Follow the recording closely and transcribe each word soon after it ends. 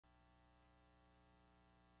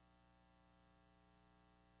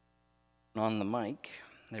on the mic.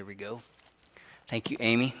 There we go. Thank you,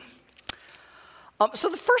 Amy. So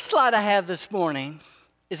the first slide I have this morning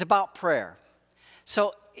is about prayer.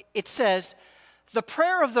 So it says, the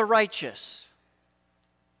prayer of the righteous,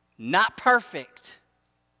 not perfect,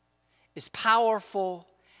 is powerful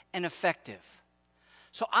and effective.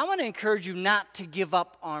 So I want to encourage you not to give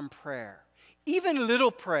up on prayer, even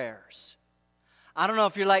little prayers. I don't know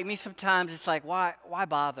if you're like me sometimes. It's like, why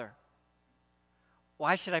bother?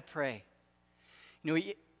 Why should I pray? You know,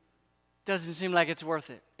 it doesn't seem like it's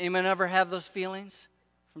worth it. Anyone ever have those feelings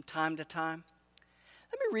from time to time?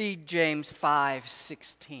 Let me read James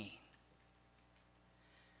 5:16.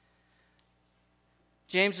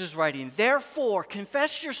 James is writing, therefore,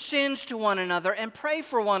 confess your sins to one another and pray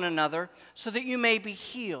for one another so that you may be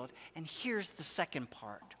healed. And here's the second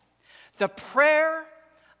part. The prayer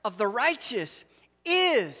of the righteous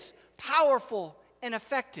is powerful and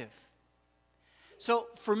effective. So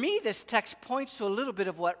for me, this text points to a little bit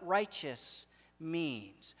of what righteous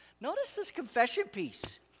means. Notice this confession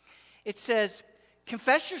piece. It says,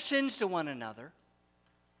 confess your sins to one another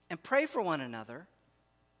and pray for one another.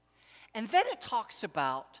 And then it talks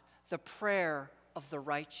about the prayer of the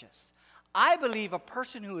righteous. I believe a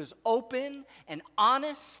person who is open and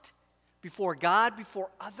honest before God,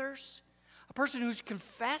 before others, a person who's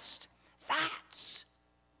confessed, that's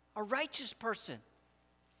a righteous person.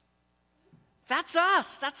 That's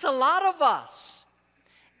us. That's a lot of us.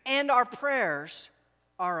 And our prayers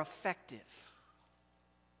are effective.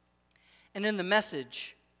 And in the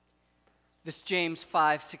Message, this James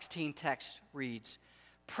 5:16 text reads,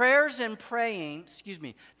 the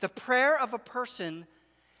prayer of a person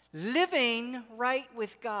living right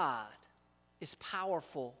with God is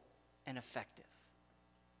powerful and effective.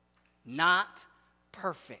 Not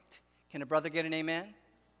perfect. Can a brother get an amen?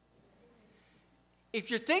 If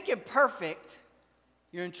you're thinking perfect,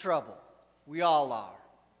 you're in trouble. We all are.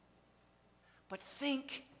 But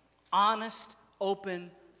think honest,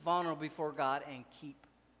 open, vulnerable before God and keep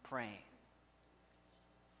praying.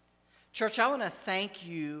 Church, I want to thank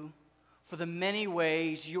you for the many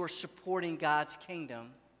ways you are supporting God's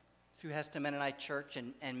kingdom through Heston Mennonite Church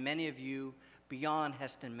and many of you beyond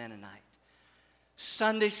Heston Mennonite.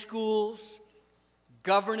 Sunday schools,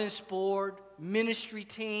 governance board, ministry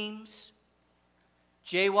teams,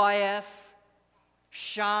 JYF,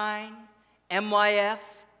 Shine, MYF,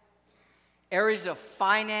 areas of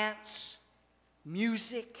finance,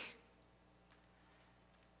 music.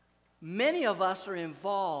 Many of us are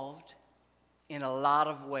involved in a lot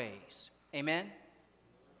of ways. Amen?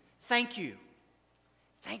 Thank you.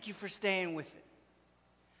 Thank you for staying with it.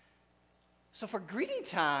 So for greeting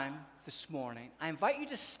time this morning, I invite you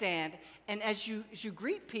to stand, and as you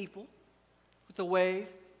greet people with a wave,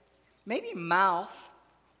 maybe mouth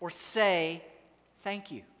or say thank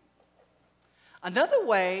you. Another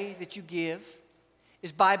way that you give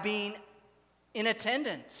is by being in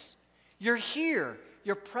attendance. You're here.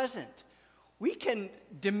 You're present. We can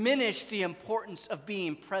diminish the importance of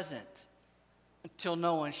being present until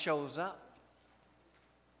no one shows up,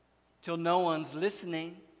 till no one's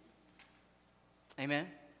listening. Amen?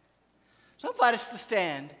 So I invite us to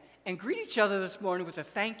stand and greet each other this morning with a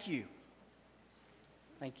thank you.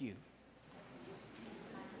 Thank you.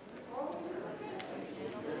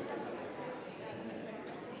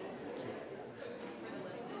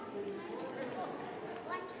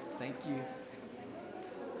 Thank you.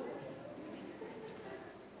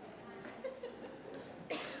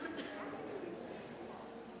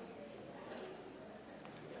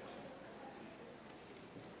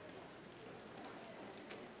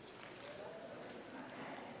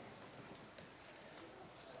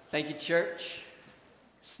 Thank you, church.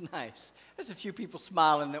 It's nice. There's a few people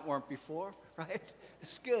smiling that weren't before, right?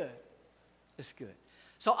 It's good. It's good.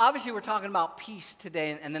 So obviously we're talking about peace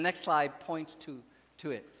today, and the next slide points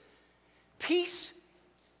to it. Peace,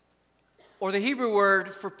 or the Hebrew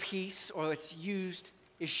word for peace, or it's used,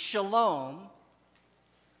 is shalom.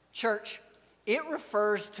 Church, it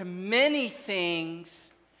refers to many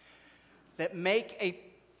things that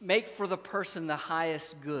make for the person the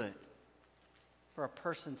highest good. For a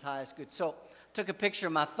person's highest good. So I took a picture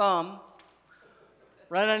of my thumb.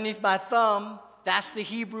 Right underneath my thumb, that's the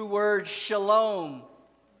Hebrew word shalom.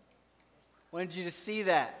 Wanted you to see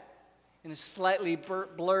that in a slightly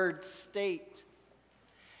blurred state.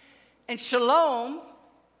 And shalom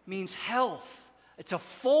means health. It's a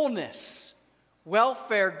fullness,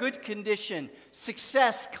 welfare, good condition,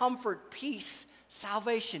 success, comfort, peace,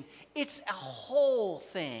 salvation. It's a whole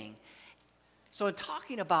thing. So in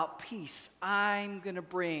talking about peace, I'm going to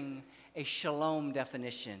bring a shalom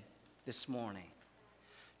definition this morning.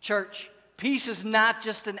 Church, Peace is not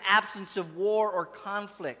just an absence of war or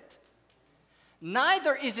conflict.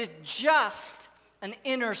 Neither is it just an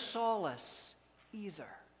inner solace either.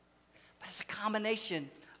 But it's a combination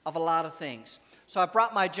of a lot of things. So I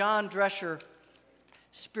brought my John Drescher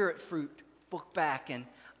Spirit Fruit book back, and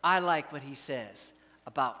I like what he says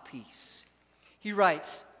about peace. He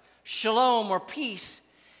writes, "Shalom, or peace,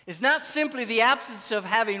 is not simply the absence of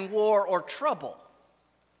having war or trouble.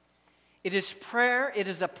 It is prayer. It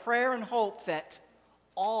is a prayer and hope that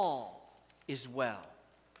all is well.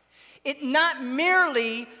 It not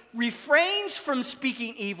merely refrains from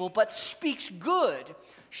speaking evil, but speaks good.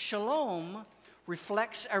 Shalom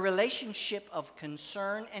reflects a relationship of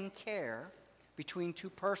concern and care between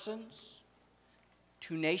two persons,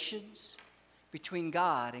 two nations, between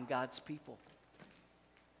God and God's people."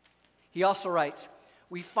 He also writes,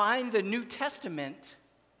 "We find the New Testament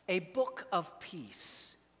a book of peace.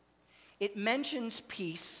 It mentions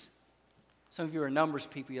peace," some of you are numbers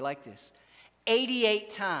people, you like this,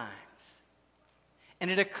 88 times.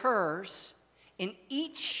 And it occurs in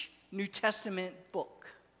each New Testament book.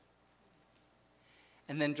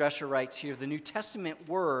 And then Drescher writes here, "The New Testament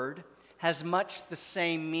word has much the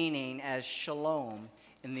same meaning as shalom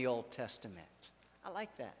in the Old Testament." I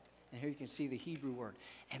like that. And here you can see the Hebrew word.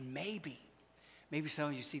 And maybe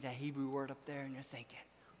some of you see that Hebrew word up there and you're thinking,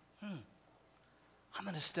 I'm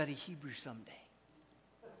going to study Hebrew someday.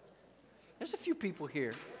 There's a few people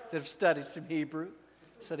here that have studied some Hebrew,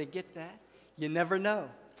 so they get that. You never know,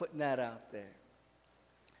 putting that out there.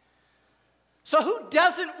 So who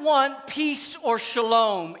doesn't want peace or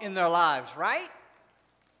shalom in their lives, right?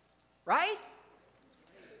 Right?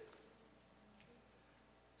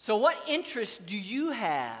 So what interest do you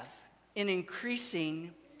have in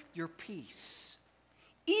increasing your peace?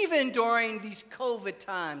 Even during these COVID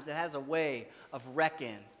times that has a way of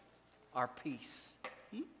wrecking our peace.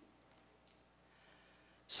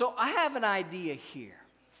 So I have an idea here.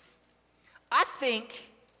 I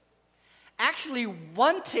think actually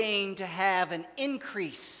wanting to have an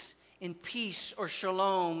increase in peace or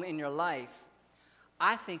shalom in your life,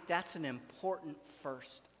 I think that's an important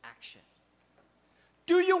first action.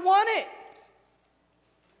 Do you want it?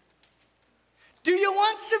 Do you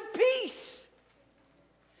want some peace?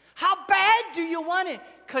 How bad do you want it?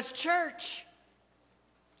 Because church,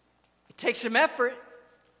 it takes some effort.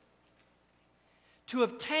 To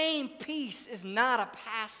obtain peace is not a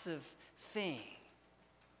passive thing.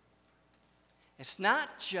 It's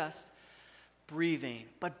not just breathing,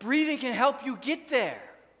 but breathing can help you get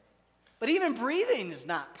there. But even breathing is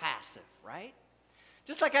not passive, right?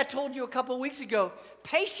 Just like I told you a couple weeks ago,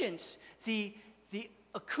 patience, the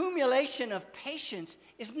accumulation of patience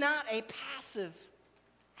is not a passive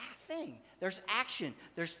thing. There's action.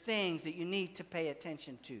 There's things that you need to pay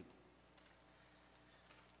attention to.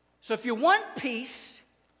 So if you want peace,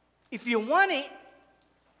 if you want it,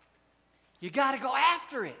 you got to go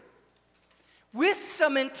after it with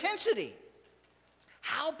some intensity.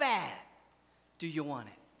 How bad do you want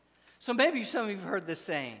it? So maybe some of you have heard this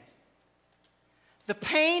saying, the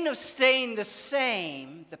pain of staying the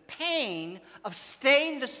same,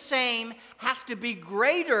 has to be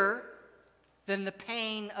greater than the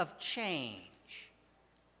pain of change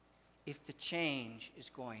if the change is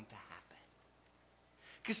going to happen.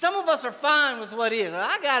 Because some of us are fine with what is.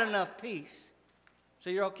 I got enough peace,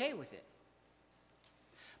 so you're okay with it.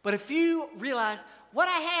 But if you realize what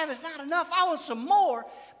I have is not enough, I want some more,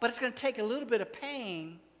 but it's going to take a little bit of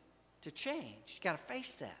pain to change. You got to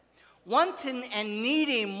face that. Wanting and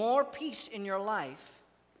needing more peace in your life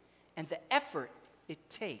and the effort it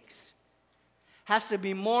takes has to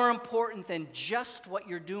be more important than just what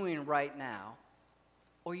you're doing right now,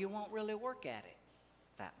 or you won't really work at it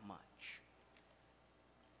that much.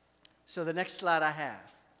 So the next slide I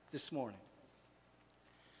have this morning.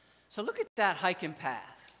 So look at that hiking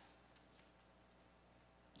path.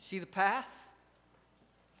 See the path?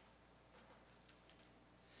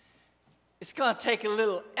 It's going to take a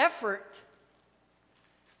little effort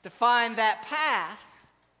to find that path.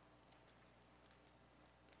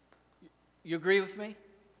 You agree with me?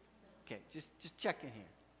 Okay, just checking here.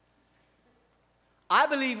 I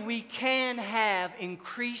believe we can have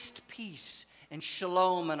increased peace and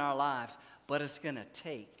shalom in our lives, but it's going to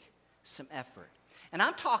take some effort. And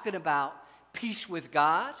I'm talking about peace with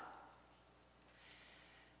God,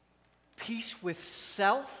 peace with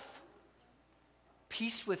self,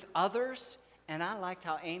 peace with others, and I liked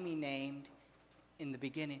how Amy named in the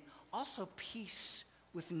beginning, also peace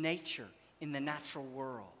with nature in the natural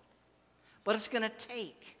world. But it's going to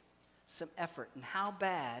take some effort, and how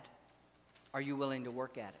bad are you willing to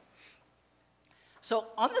work at it? So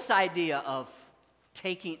on this idea of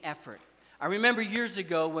taking effort, I remember years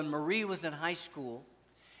ago when Marie was in high school,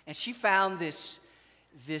 and she found this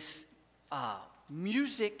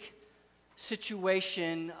music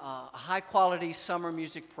situation, a high-quality summer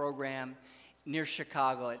music program near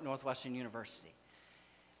Chicago at Northwestern University.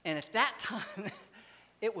 And at that time,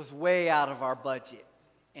 it was way out of our budget,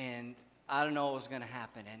 and I don't know what was going to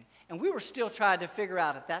happen. And we were still trying to figure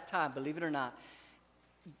out at that time, believe it or not,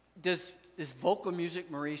 is vocal music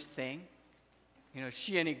Marie's thing? You know, is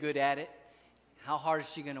she any good at it? How hard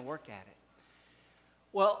is she going to work at it?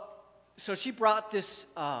 Well, so she brought this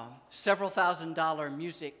several $1,000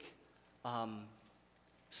 music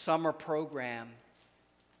summer program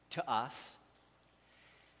to us.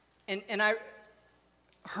 And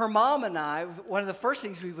her mom and I, one of the first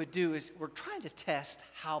things we would do is we're trying to test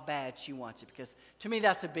how bad she wants it, because to me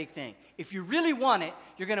that's a big thing. If you really want it,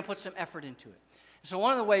 you're going to put some effort into it. So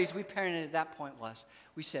one of the ways we parented at that point was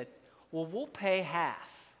we said, well, we'll pay half,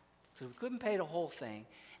 because we couldn't pay the whole thing,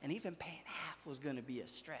 and even paying half was going to be a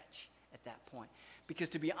stretch at that point. Because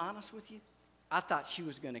to be honest with you, I thought she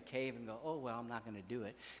was going to cave and go, oh, well, I'm not going to do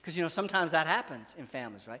it. Because, you know, sometimes that happens in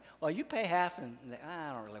families, right? Well, you pay half, and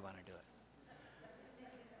I don't really want to do it.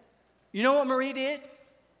 You know what Marie did?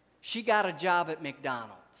 She got a job at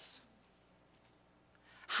McDonald's.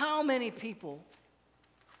 How many people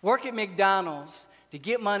work at McDonald's to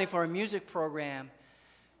get money for a music program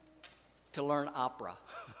to learn opera,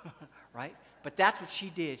 right? But that's what she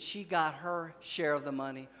did. She got her share of the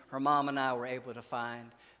money. Her mom and I were able to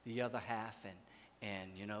find the other half, and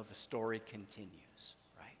you know, the story continues,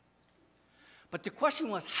 right? But the question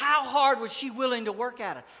was, how hard was she willing to work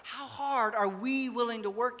at it? How hard are we willing to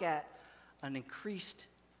work at an increased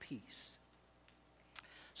peace?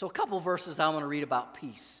 So a couple verses I want to read about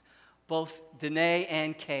peace. Both Danae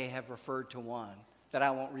and Kay have referred to one that I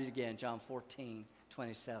won't read again, John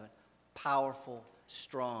 14:27. Powerful,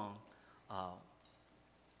 strong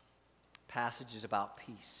passages about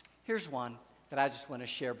peace. Here's one that I just want to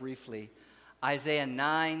share briefly. Isaiah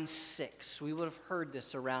 9:6. We would have heard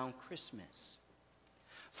this around Christmas.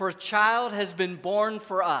 For a child has been born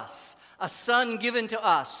for us, a son given to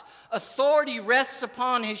us. Authority rests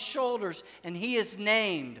upon his shoulders, and he is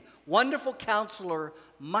named Wonderful Counselor,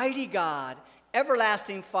 Mighty God,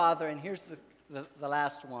 Everlasting Father, and here's the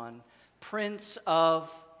last one, Prince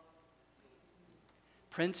of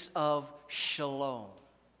Shalom.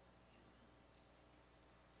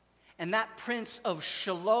 And that Prince of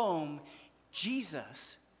Shalom,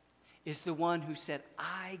 Jesus, is the one who said,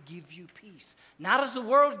 I give you peace. Not as the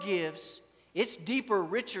world gives. It's deeper,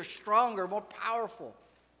 richer, stronger, more powerful.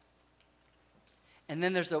 And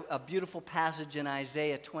then there's a beautiful passage in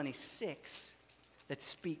Isaiah 26 that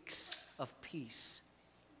speaks of peace.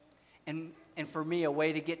 And for me, a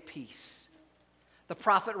way to get peace. The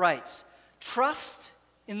prophet writes, trust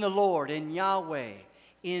in the Lord, in Yahweh,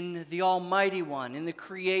 in the Almighty One, in the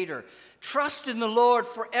Creator. Trust in the Lord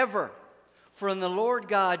forever, for in the Lord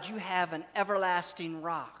God you have an everlasting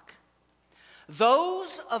rock.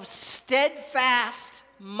 Those of steadfast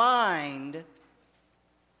mind,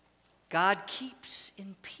 God keeps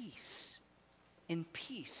in peace,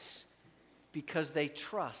 because they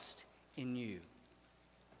trust in you.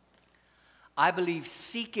 I believe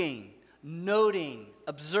seeking, noting,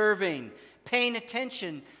 observing, paying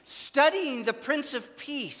attention, studying the Prince of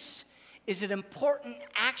Peace is an important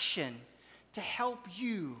action to help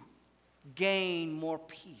you gain more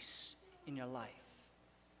peace in your life.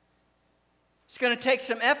 It's going to take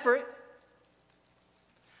some effort.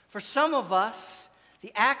 For some of us,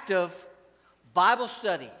 the act of Bible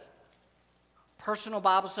study, personal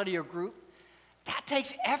Bible study or group, that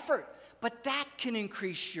takes effort, but that can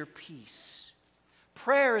increase your peace.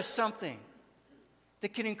 Prayer is something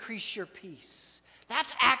that can increase your peace.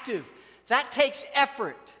 That's active. That takes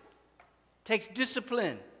effort, takes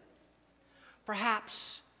discipline.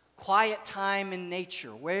 Perhaps quiet time in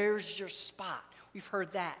nature. Where's your spot? We've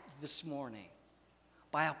heard that this morning.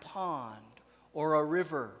 By a pond or a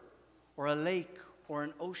river or a lake or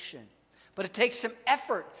an ocean. But it takes some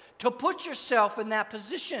effort to put yourself in that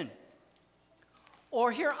position.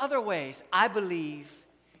 Or here are other ways I believe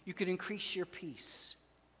you could increase your peace.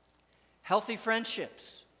 Healthy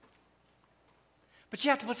friendships. But you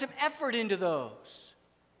have to put some effort into those.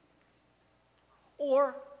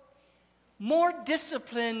 Or more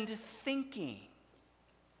disciplined thinking.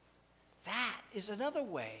 That is another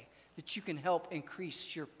way that you can help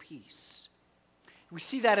increase your peace. We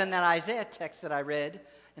see that in that Isaiah text that I read,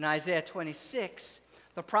 in Isaiah 26.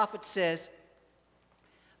 The prophet says,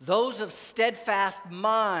 those of steadfast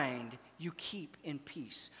mind you keep in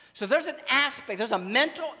peace. So there's an aspect, there's a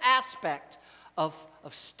mental aspect of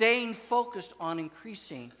staying focused on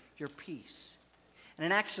increasing your peace.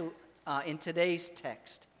 And in today's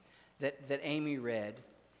text that Amy read,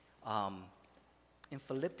 in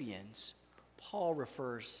Philippians, Paul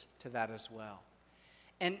refers to that as well.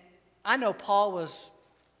 And I know Paul was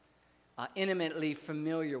intimately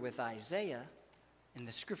familiar with Isaiah and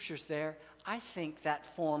the scriptures there. I think that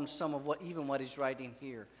forms some of what he's writing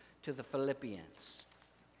here to the Philippians.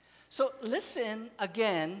 So listen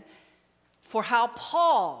again for how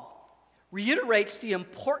Paul reiterates the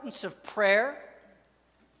importance of prayer,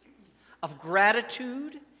 of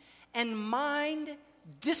gratitude, and mind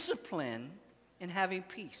discipline in having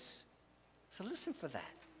peace. So listen for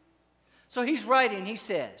that. So he's writing, he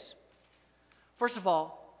says, first of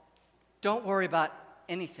all, don't worry about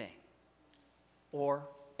anything or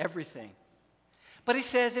everything. But he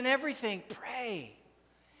says, in everything, pray.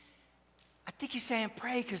 I think he's saying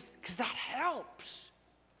pray because that helps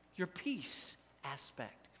your peace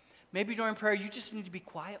aspect. Maybe during prayer, you just need to be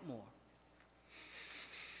quiet more.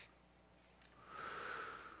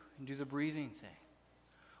 And do the breathing thing.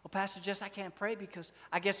 Well, Pastor Jess, I can't pray because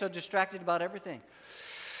I get so distracted about everything.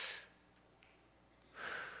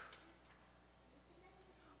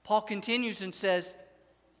 Paul continues and says,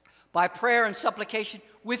 by prayer and supplication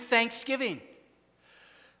with thanksgiving.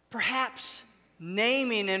 Perhaps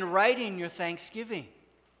naming and writing your thanksgiving.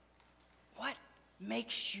 What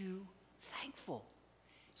makes you thankful?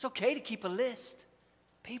 It's okay to keep a list.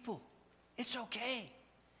 People, it's okay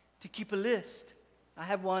to keep a list. I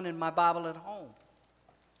have one in my Bible at home.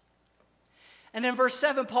 And in verse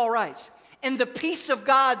 7, Paul writes, and the peace of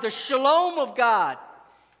God, the shalom of God,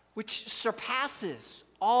 which surpasses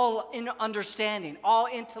all in understanding, all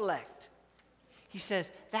intellect. He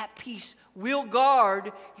says that peace will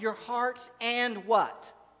guard your hearts and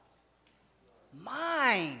what?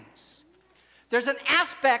 Minds. There's an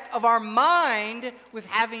aspect of our mind with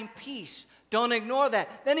having peace. Don't ignore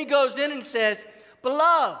that. Then he goes in and says,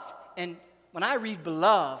 beloved. And when I read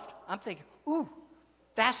beloved, I'm thinking, ooh,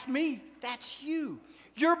 that's me. That's you.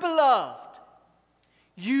 You're beloved.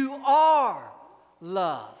 You are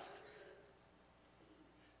loved.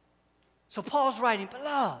 So Paul's writing,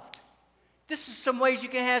 beloved, this is some ways you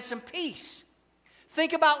can have some peace.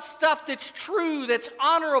 Think about stuff that's true, that's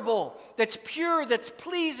honorable, that's pure, that's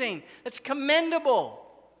pleasing, that's commendable.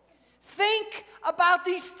 Think about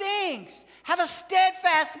these things. Have a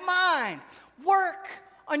steadfast mind. Work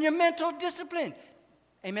on your mental discipline.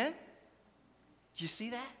 Amen? Do you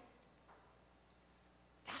see that?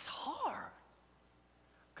 That's hard.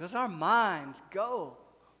 Because our minds go.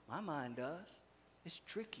 My mind does. It's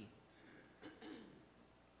tricky.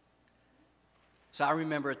 So I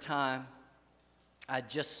remember a time I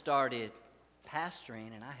just started pastoring,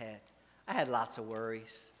 and I had lots of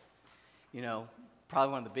worries. You know,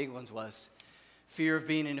 probably one of the big ones was fear of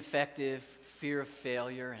being ineffective, fear of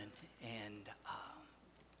failure, and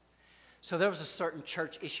so there was a certain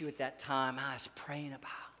church issue at that time I was praying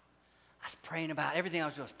about. Everything I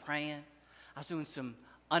was doing was praying. I was doing some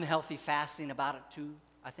unhealthy fasting about it too,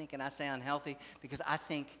 I think, and I say unhealthy because I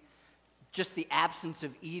think just the absence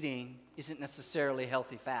of eating isn't necessarily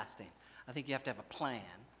healthy fasting. I think you have to have a plan,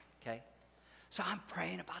 okay? So I'm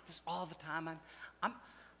praying about this all the time.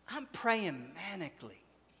 I'm praying manically.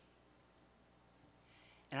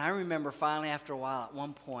 And I remember finally after a while, at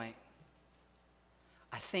one point,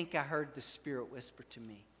 I think I heard the Spirit whisper to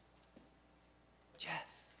me,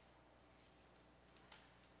 Jess,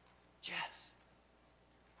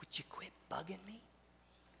 would you quit bugging me?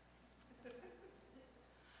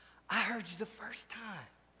 I heard you the first time.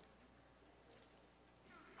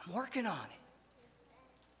 I'm working on it.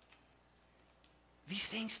 These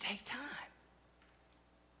things take time.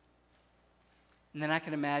 And then I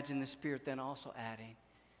can imagine the Spirit then also adding,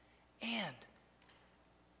 and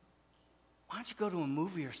why don't you go to a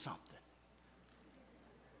movie or something?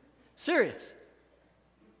 Serious.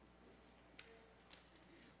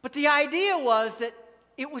 But the idea was that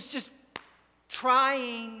it was just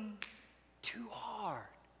trying too hard.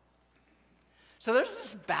 So there's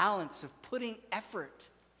this balance of putting effort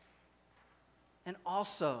and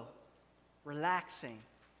also relaxing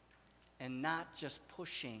and not just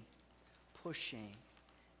pushing.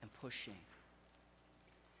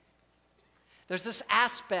 There's this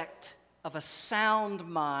aspect of a sound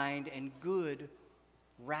mind and good,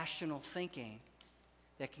 rational thinking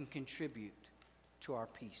that can contribute to our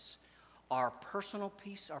peace. Our personal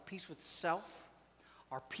peace, our peace with self,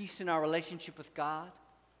 our peace in our relationship with God,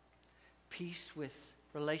 peace with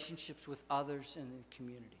relationships with others in the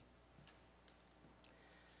community.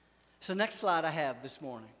 So next slide I have this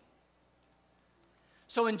morning.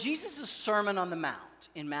 So in Jesus' Sermon on the Mount,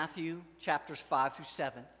 in Matthew chapters 5 through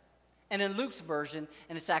 7, And in Luke's version,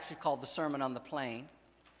 and it's actually called the Sermon on the Plain,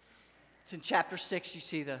 it's in chapter 6, you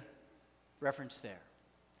see the reference there.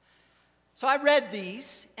 So I read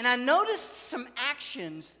these, and I noticed some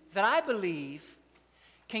actions that I believe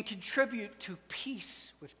can contribute to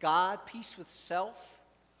peace with God, peace with self,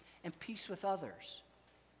 and peace with others.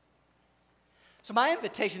 So my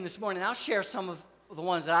invitation this morning, I'll share some of the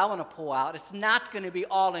ones that I want to pull out. It's not going to be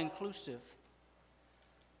all-inclusive.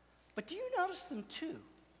 But do you notice them too?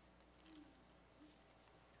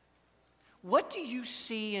 What do you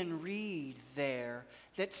see and read there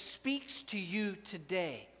that speaks to you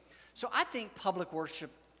today? So I think public worship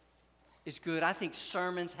is good. I think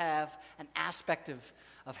sermons have an aspect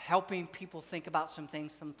of helping people think about some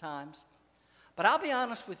things sometimes. But I'll be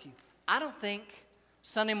honest with you. I don't think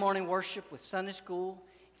Sunday morning worship with Sunday school,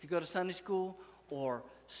 if you go to Sunday school, or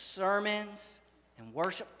sermons and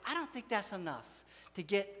worship, I don't think that's enough to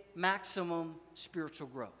get maximum spiritual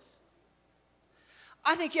growth.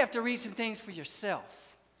 I think you have to read some things for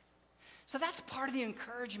yourself. So that's part of the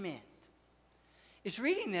encouragement, is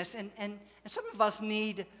reading this. And some of us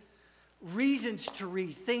need reasons to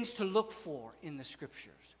read, things to look for in the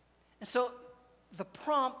Scriptures. And so the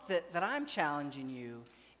prompt that I'm challenging you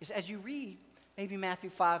is, as you read maybe Matthew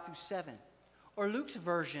 5 through 7, or Luke's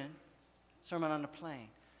version, Sermon on the Plain,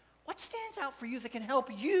 what stands out for you that can help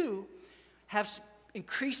you have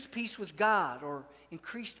increased peace with God, or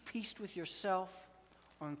increased peace with yourself,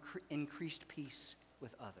 or increased peace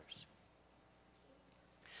with others?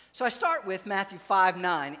 So I start with Matthew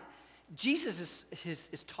 5:9. Jesus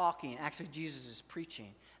is talking. Actually, Jesus is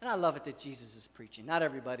preaching. And I love it that Jesus is preaching. Not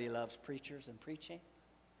everybody loves preachers and preaching.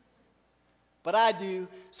 But I do.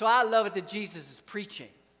 So I love it that Jesus is preaching.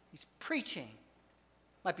 He's preaching.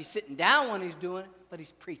 Might be sitting down when he's doing it, but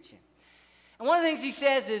he's preaching. And one of the things he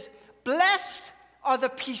says is, blessed are the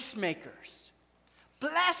peacemakers.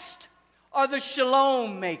 Blessed are the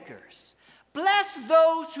shalom makers. Bless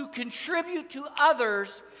those who contribute to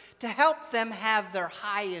others to help them have their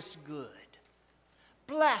highest good.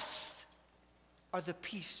 Blessed are the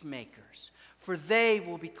peacemakers, for they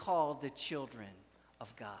will be called the children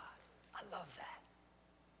of God. I love that.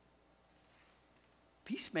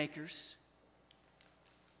 Peacemakers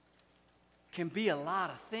can be a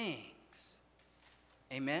lot of things.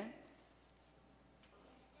 Amen?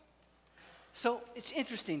 So it's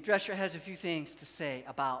interesting. Drescher has a few things to say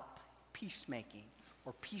about peacemaking,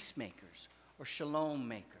 or peacemakers, or shalom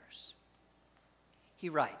makers. He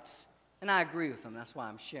writes, and I agree with him, that's why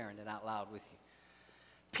I'm sharing it out loud with you.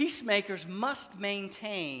 Peacemakers must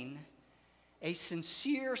maintain a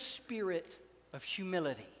sincere spirit of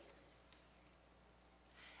humility.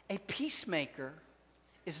 A peacemaker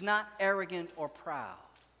is not arrogant or proud.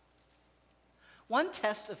 One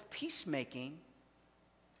test of peacemaking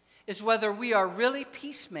is whether we are really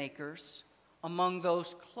peacemakers among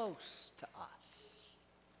those close to us.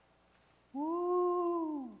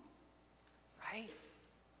 Woo! Right?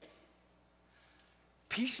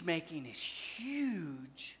 Peacemaking is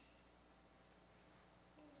huge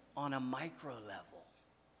on a micro level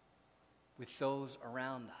with those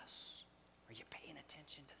around us. Are you paying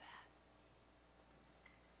attention to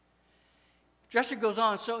that? Drescher goes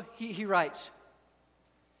on, so he writes,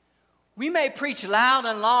 we may preach loud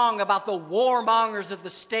and long about the warmongers of the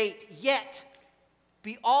state, yet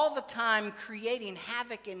be all the time creating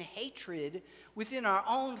havoc and hatred within our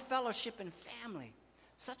own fellowship and family.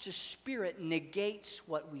 Such a spirit negates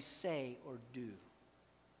what we say or do.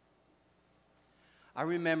 I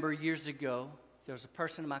remember years ago, there was a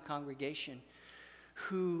person in my congregation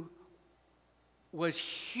who was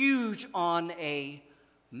huge on a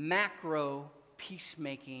macro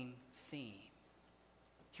peacemaking theme.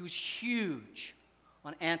 He was huge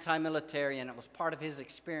on anti-military, and it was part of his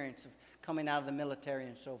experience of coming out of the military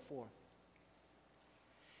and so forth.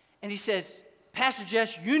 And he says, Pastor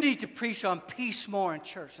Jess, you need to preach on peace more in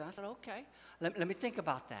church. And I said, okay, let me think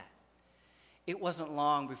about that. It wasn't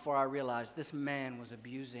long before I realized this man was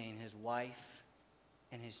abusing his wife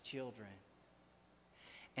and his children.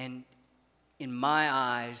 And in my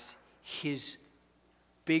eyes, his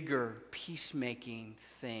bigger peacemaking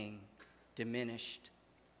thing diminished.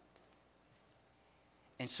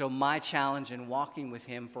 And so my challenge in walking with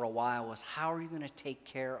him for a while was, how are you going to take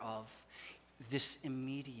care of this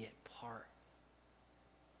immediate part?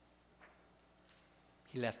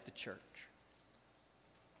 He left the church.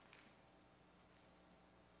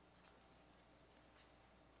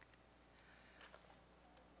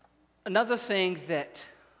 Another thing that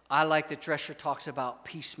I like that Drescher talks about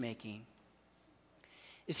peacemaking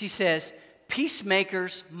is he says,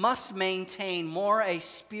 peacemakers must maintain more a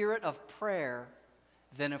spirit of prayer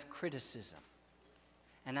than of criticism.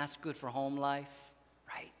 and that's good for home life,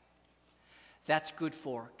 right? That's good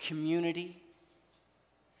for community.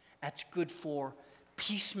 That's good for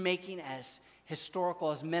peacemaking, as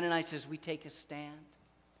historical as Mennonites as we take a stand.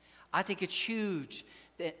 I think it's huge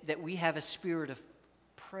that we have a spirit of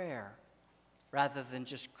prayer rather than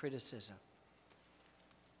just criticism.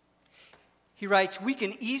 He writes, we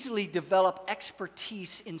can easily develop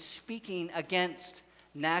expertise in speaking against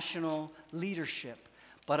national leadership,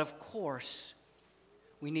 but of course,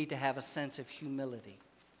 we need to have a sense of humility.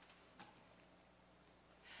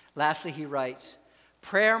 Lastly, he writes,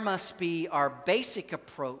 prayer must be our basic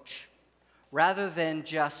approach rather than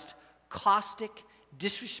just caustic,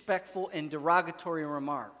 disrespectful, and derogatory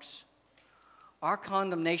remarks. Our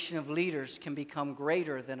condemnation of leaders can become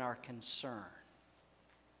greater than our concern.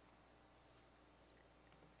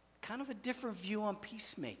 Kind of a different view on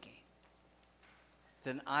peacemaking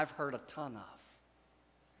than I've heard a ton of.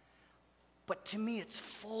 But to me, it's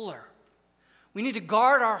fuller. We need to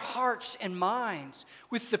guard our hearts and minds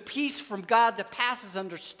with the peace from God that passes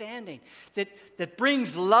understanding, that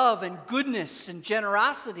brings love and goodness and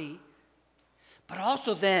generosity, but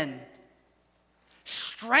also then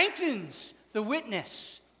strengthens the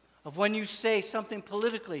witness of when you say something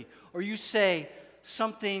politically or you say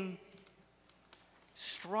something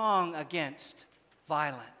strong against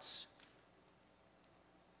violence.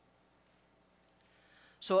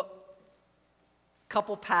 So, a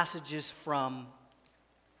couple passages from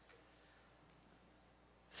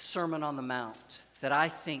the Sermon on the Mount that I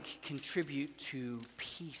think contribute to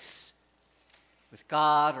peace with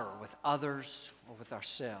God or with others or with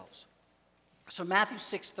ourselves. So Matthew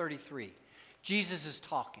 6:33, Jesus is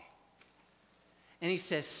talking. And he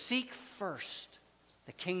says, seek first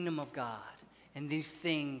the kingdom of God, and these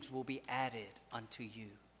things will be added unto you.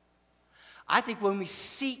 I think when we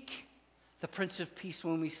seek the Prince of Peace,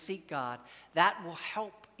 when we seek God, that will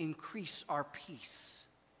help increase our peace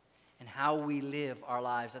and how we live our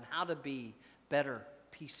lives and how to be better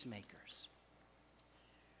peacemakers.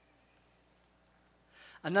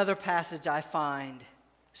 Another passage I find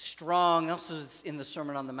strong, also in the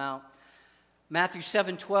Sermon on the Mount, Matthew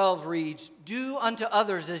 7:12 reads, do unto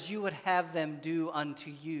others as you would have them do unto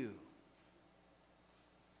you.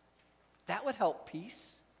 That would help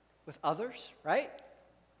peace with others, right?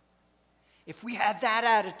 If we have that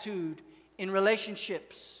attitude in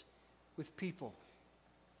relationships with people.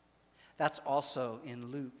 That's also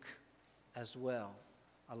in Luke as well.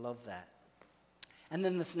 I love that. And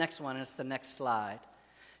then this next one, and it's the next slide.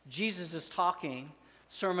 Jesus is talking,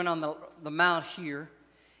 Sermon on the Mount here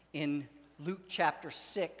in Luke chapter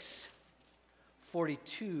 6,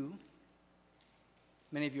 42.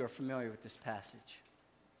 Many of you are familiar with this passage.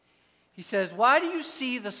 He says, why do you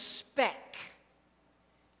see the speck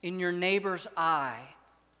in your neighbor's eye,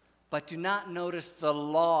 but do not notice the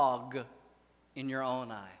log in your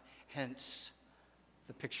own eye? Hence,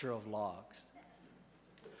 the picture of logs.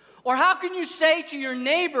 Or how can you say to your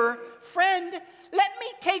neighbor, friend, let me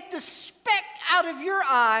take the speck out of your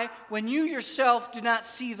eye when you yourself do not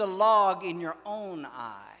see the log in your own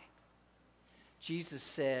eye?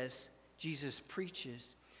 Jesus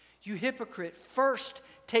preaches, you hypocrite, first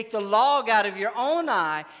take the log out of your own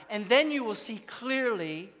eye, and then you will see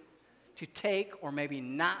clearly to take, or maybe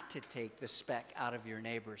not to take, the speck out of your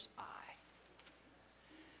neighbor's eye.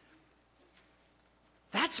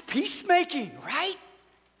 That's peacemaking, right?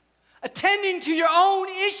 Attending to your own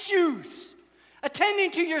issues,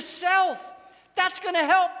 attending to yourself. That's going to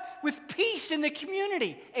help with peace in the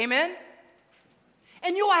community. Amen?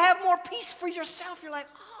 And you will have more peace for yourself. You're like,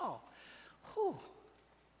 oh, whew,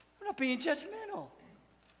 I'm not being judgmental.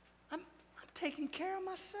 I'm taking care of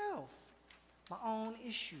myself, my own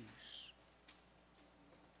issues.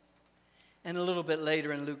 And a little bit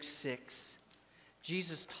later in Luke 6,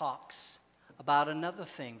 Jesus talks about another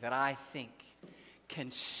thing that I think can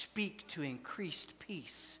speak to increased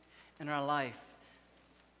peace in our life.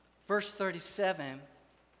 Verse 37,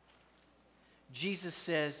 Jesus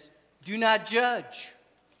says, do not judge,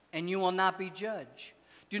 and you will not be judged.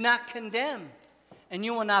 Do not condemn, and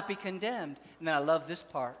you will not be condemned. And then I love this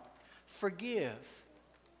part. Forgive,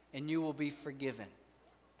 and you will be forgiven.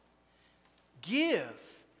 Give,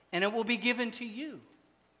 and it will be given to you.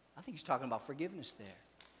 I think he's talking about forgiveness there.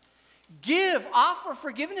 Give, offer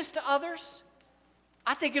forgiveness to others.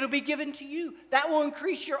 I think it'll be given to you. That will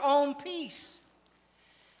increase your own peace.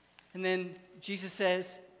 And then Jesus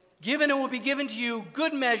says, given it will be given to you,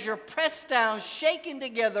 good measure, pressed down, shaken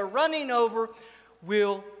together, running over,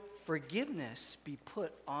 will forgiveness be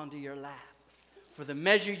put onto your lap. For the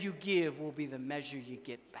measure you give will be the measure you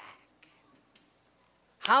get back.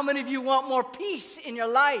 How many of you want more peace in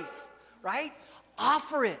your life, right?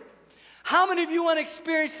 Offer it. How many of you want to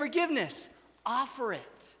experience forgiveness? Offer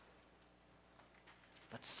it.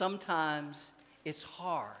 But sometimes it's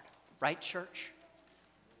hard, right, church?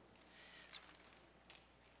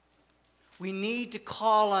 We need to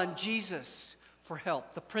call on Jesus for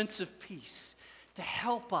help, the Prince of Peace, to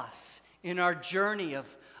help us in our journey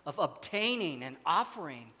of obtaining and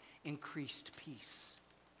offering increased peace.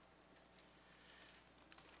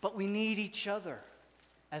 But we need each other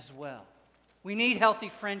as well. We need healthy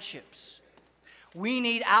friendships. We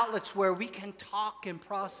need outlets where we can talk and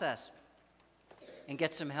process and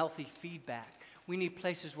get some healthy feedback. We need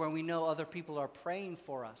places where we know other people are praying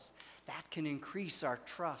for us. That can increase our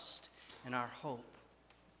trust and our hope.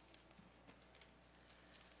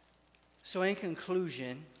 So in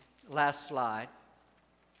conclusion, last slide.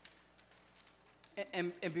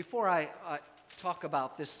 And before I talk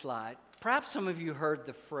about this slide, perhaps some of you heard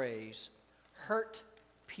the phrase, hurt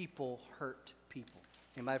people hurt people.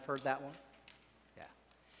 Anybody have heard that one? Yeah.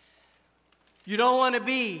 You don't want to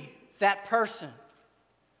be that person.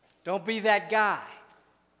 Don't be that guy.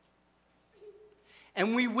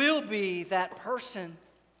 And we will be that person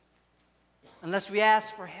unless we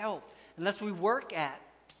ask for help, unless we work at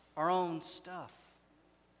our own stuff.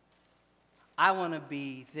 I want to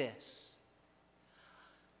be this.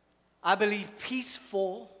 I believe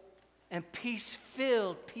peaceful and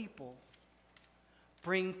peace-filled people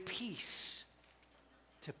bring peace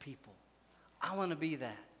to people. I want to be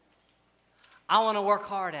that. I want to work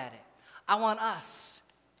hard at it. I want us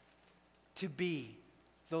to be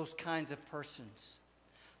those kinds of persons.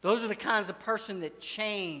 Those are the kinds of person that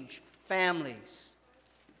change families,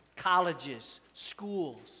 colleges,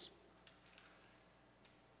 schools,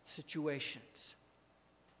 situations.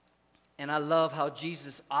 And I love how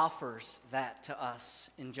Jesus offers that to us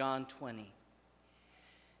in John 20.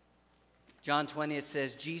 John 20, it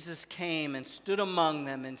says, Jesus came and stood among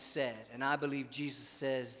them and said, and I believe Jesus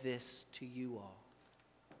says this to you all,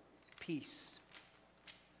 peace,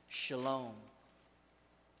 shalom,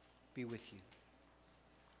 be with you.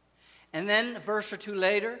 And then a verse or two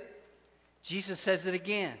later, Jesus says it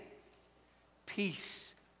again,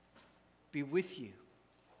 peace be with you.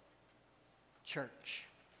 Church,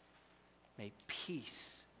 may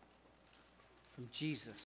peace from Jesus